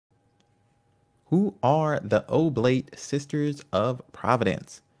Who are the Oblate Sisters of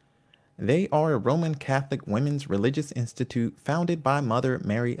Providence? They are a Roman Catholic women's religious institute founded by Mother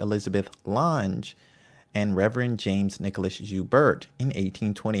Mary Elizabeth Lange and Reverend James Nicholas Joubert in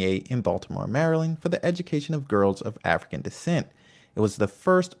 1828 in Baltimore, Maryland, for the education of girls of African descent. It was the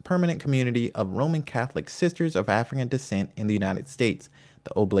first permanent community of Roman Catholic sisters of African descent in the United States.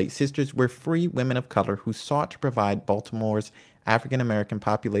 The Oblate Sisters were free women of color who sought to provide Baltimore's African American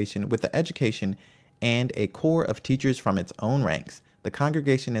population with the education and a corps of teachers from its own ranks. The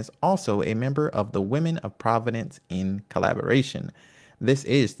congregation is also a member of the Women of Providence in Collaboration. This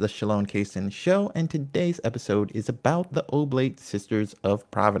is the Shalom Kaysen Show, and today's episode is about the Oblate Sisters of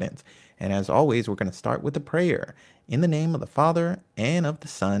Providence. And as always, we're going to start with a prayer. In the name of the Father, and of the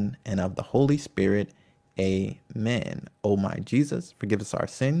Son, and of the Holy Spirit, Amen. O my Jesus, forgive us our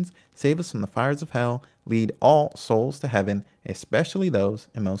sins, save us from the fires of hell, lead all souls to heaven, especially those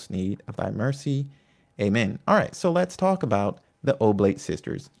in most need of thy mercy. Amen. All right, so let's talk about the Oblate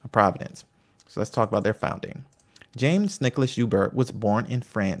Sisters of Providence. So let's talk about their founding. James Nicholas Joubert was born in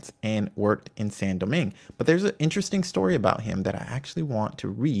France and worked in Saint-Domingue. But there's an interesting story about him that I actually want to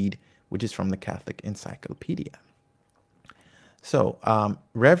read, which is from the Catholic Encyclopedia. So,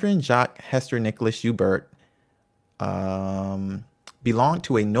 Reverend Jacques Hester Nicholas Joubert belonged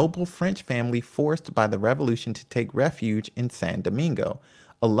to a noble French family forced by the Revolution to take refuge in San Domingo.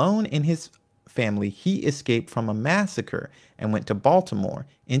 Alone in his family, he escaped from a massacre and went to Baltimore,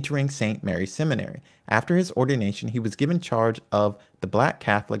 entering St. Mary's Seminary. After his ordination, he was given charge of the Black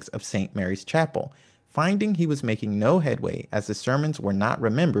Catholics of St. Mary's Chapel. Finding he was making no headway as the sermons were not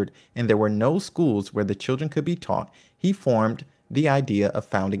remembered and there were no schools where the children could be taught, he formed the idea of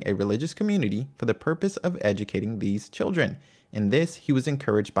founding a religious community for the purpose of educating these children. In this, he was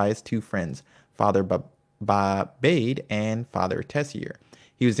encouraged by his two friends, Father Bade and Father Tessier.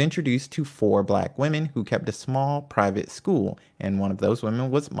 He was introduced to 4 black women who kept a small private school, and one of those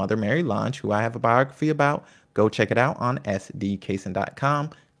women was Mother Mary Lange, who I have a biography about. Go check it out on sdkaysen.com.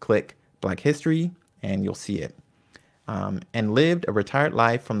 Click Black History, and you'll see it. And lived a retired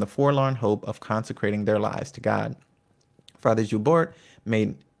life from the forlorn hope of consecrating their lives to God. Father Joubert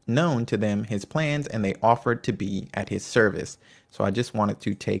made known to them his plans, and they offered to be at his service. So I just wanted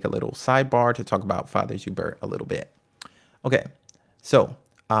to take a little sidebar to talk about Father Joubert a little bit. Okay, so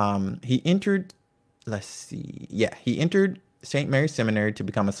he entered St. Mary's Seminary to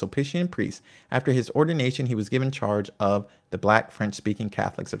become a Sulpician priest. After his ordination, he was given charge of the Black French-speaking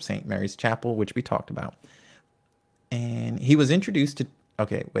Catholics of St. Mary's Chapel, which we talked about. And he was introduced to,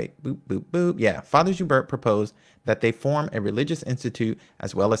 Father Joubert proposed that they form a religious institute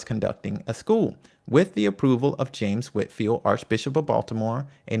as well as conducting a school. With the approval of James Whitfield, Archbishop of Baltimore,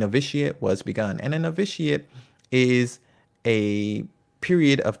 a novitiate was begun. And a novitiate is a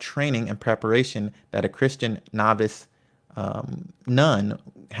period of training and preparation that a Christian novice nun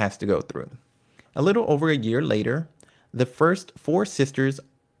has to go through. A little over a year later, the first 4 sisters,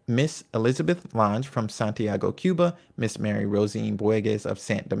 Miss Elizabeth Lange from Santiago, Cuba, Miss Mary Rosine Boyegues of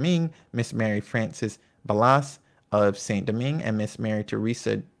Saint-Domingue, Miss Mary Frances Balas of Saint-Domingue, and Miss Mary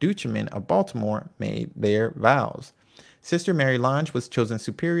Teresa Duchemin of Baltimore made their vows. Sister Mary Lange was chosen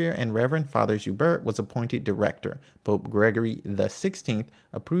superior, and Reverend Father Joubert was appointed director. Pope Gregory XVI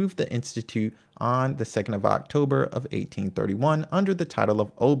approved the institute on the 2nd of October of 1831 under the title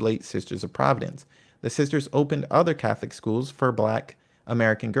of Oblate Sisters of Providence. The sisters opened other Catholic schools for Black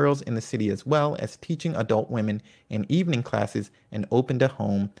American girls in the city, as well as teaching adult women in evening classes, and opened a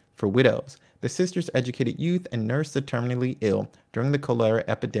home for widows. The sisters educated youth and nursed the terminally ill during the cholera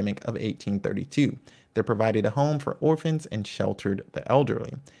epidemic of 1832. They provided a home for orphans and sheltered the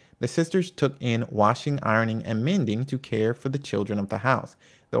elderly. The sisters took in washing, ironing, and mending to care for the children of the house.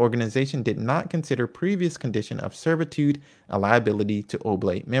 The organization did not consider previous condition of servitude a liability to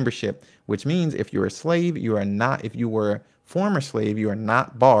Oblate membership, which means if you're a slave, you are not, if you were a former slave, you are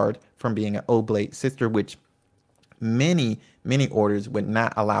not barred from being an Oblate sister, which many orders would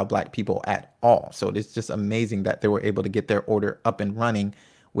not allow Black people at all. So it's just amazing that they were able to get their order up and running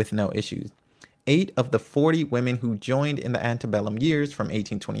with no issues. 8 of the 40 women who joined in the antebellum years from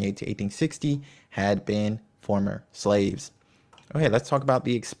 1828 to 1860 had been former slaves. Okay, let's talk about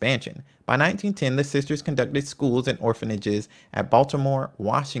the expansion. By 1910, the sisters conducted schools and orphanages at Baltimore,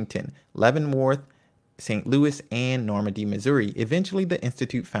 Washington, Leavenworth, St. Louis, and Normandy, Missouri. Eventually, the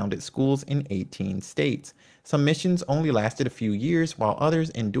institute founded schools in 18 states. Some missions only lasted a few years, while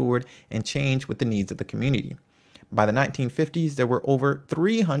others endured and changed with the needs of the community. By the 1950s, there were over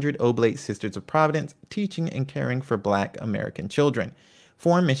 300 Oblate Sisters of Providence teaching and caring for Black American children.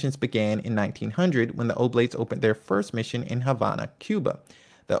 Foreign missions began in 1900 when the Oblates opened their first mission in Havana, Cuba.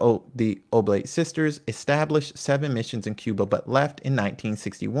 The Oblate Sisters established 7 missions in Cuba, but left in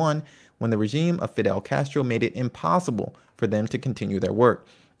 1961 when the regime of Fidel Castro made it impossible for them to continue their work.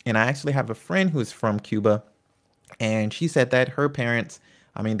 And I actually have a friend who's from Cuba, and she said that her parents,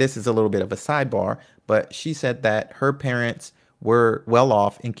 I mean, this is a little bit of a sidebar, but she said that her parents were well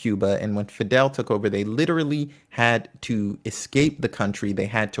off in Cuba. And when Fidel took over, they literally had to escape the country. They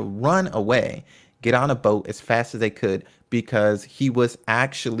had to run away, get on a boat as fast as they could, because he was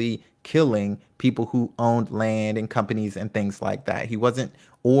actually killing people who owned land and companies and things like that. He wasn't,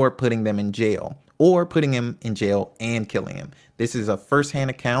 or putting them in jail, or putting him in jail and killing him. This is a firsthand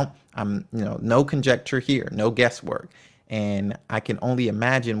account. No conjecture here, no guesswork. And I can only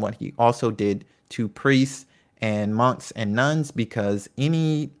imagine what he also did to priests and monks and nuns, because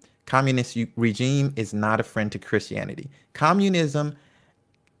any communist regime is not a friend to Christianity. Communism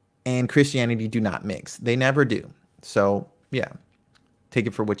and Christianity do not mix. They never do. So yeah, take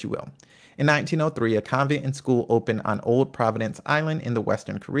it for what you will. In 1903, a convent and school opened on Old Providence Island in the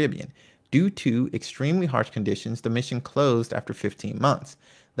Western Caribbean. Due to extremely harsh conditions, the mission closed after 15 months.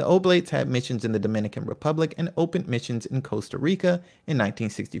 The Oblates had missions in the Dominican Republic and opened missions in Costa Rica in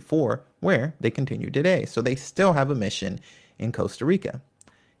 1964, where they continue today. So they still have a mission in Costa Rica.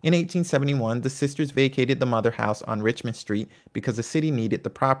 In 1871, the sisters vacated the mother house on Richmond Street because the city needed the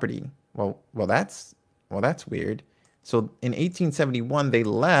property. Well, that's weird. So in 1871, they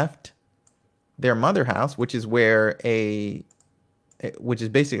left their mother house, which is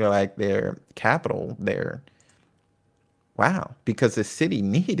basically like their capital there. Wow, because the city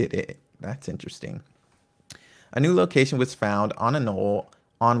needed it. That's interesting. A new location was found on a knoll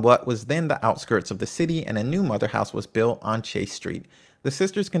on what was then the outskirts of the city, and a new mother house was built on Chase Street. The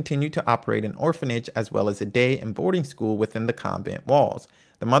sisters continued to operate an orphanage as well as a day and boarding school within the convent walls.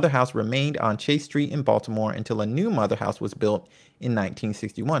 The mother house remained on Chase Street in Baltimore until a new mother house was built in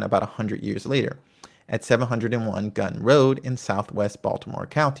 1961, about 100 years later, at 701 Gun Road in southwest Baltimore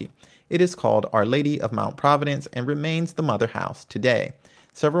County. It is called Our Lady of Mount Providence and remains the mother house today.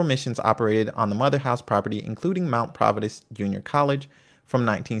 Several missions operated on the mother house property, including Mount Providence Junior College from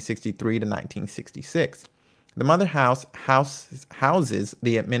 1963 to 1966. The mother house houses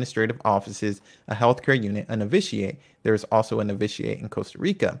the administrative offices, a healthcare unit, a novitiate. There is also a novitiate in Costa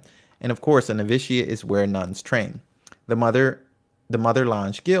Rica. And of course, a novitiate is where nuns train. The Mother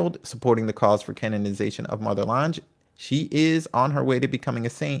Lange Guild, supporting the cause for canonization of Mother Lange. She is on her way to becoming a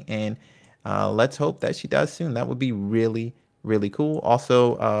saint, and let's hope that she does soon. That would be really, really cool.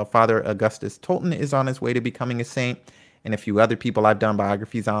 Also, Father Augustus Tolton is on his way to becoming a saint, and a few other people I've done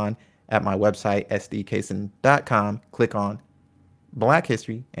biographies on at my website, sdcason.com. Click on Black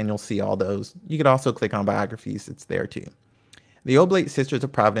History, and you'll see all those. You could also click on biographies. It's there too. The Oblate Sisters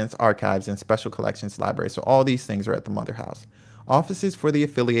of Providence Archives and Special Collections Library. So all these things are at the mother house. Offices for the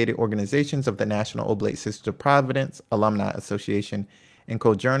affiliated organizations of the National Oblate Sisters of Providence Alumni Association and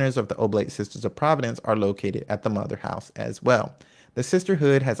co-journers of the Oblate Sisters of Providence are located at the mother house as well. The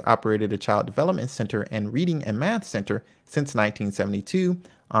sisterhood has operated a child development center and reading and math center since 1972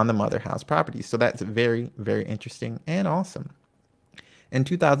 on the mother house property. So that's very, very interesting and awesome. In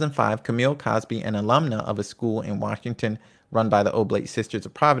 2005, Camille Cosby, an alumna of a school in Washington run by the Oblate Sisters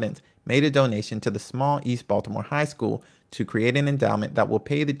of Providence, made a donation to the small East Baltimore High School to create an endowment that will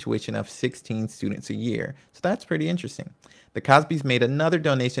pay the tuition of 16 students a year. So that's pretty interesting. The Cosbys made another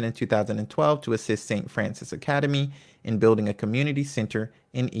donation in 2012 to assist St. Francis Academy in building a community center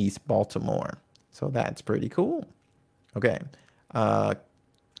in East Baltimore. So that's pretty cool. Okay.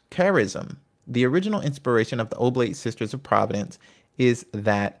 Charism. The original inspiration of the Oblate Sisters of Providence is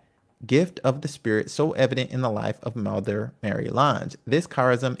that gift of the Spirit so evident in the life of Mother Mary Lange. This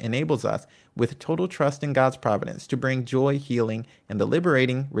charism enables us, with total trust in God's providence, to bring joy, healing, and the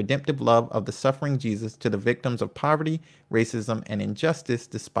liberating, redemptive love of the suffering Jesus to the victims of poverty, racism, and injustice,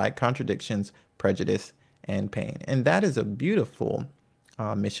 despite contradictions, prejudice, and pain. And that is a beautiful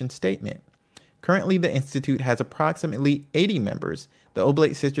mission statement. Currently, the Institute has approximately 80 members. The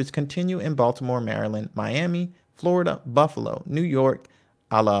Oblate Sisters continue in Baltimore, Maryland, Miami, Florida, Buffalo, New York,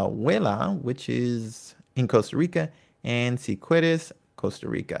 Alajuela, which is in Costa Rica, and Siquirres, Costa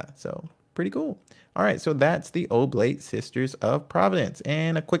Rica. So pretty cool. All right, so that's the Oblate Sisters of Providence.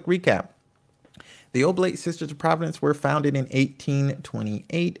 And a quick recap. The Oblate Sisters of Providence were founded in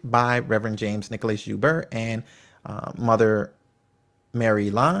 1828 by Reverend James Nicholas Joubert and Mother Mary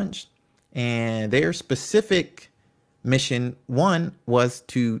Lange. And their specific mission, one, was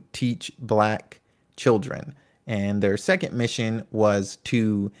to teach Black children. And their second mission was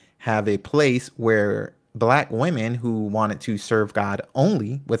to have a place where Black women who wanted to serve God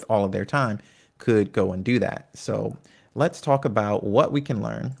only with all of their time could go and do that. So let's talk about what we can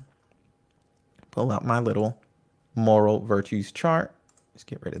learn. Pull out my little moral virtues chart. Let's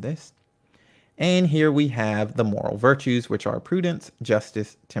get rid of this. And here we have the moral virtues, which are prudence,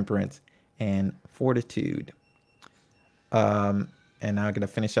 justice, temperance, and fortitude. And now I'm going to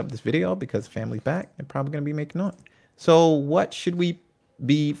finish up this video because family's back. They're probably going to be making noise. So what should we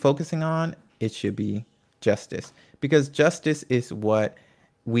be focusing on? It should be justice, because justice is what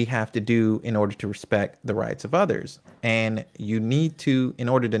we have to do in order to respect the rights of others. And you need to, in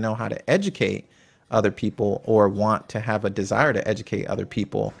order to know how to educate other people or want to have a desire to educate other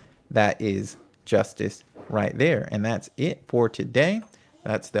people, that is justice right there. And that's it for today.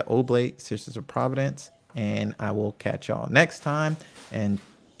 That's the Oblate Sisters of Providence. And I will catch y'all next time. And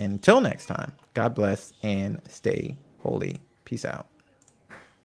until next time, God bless and stay holy. Peace out.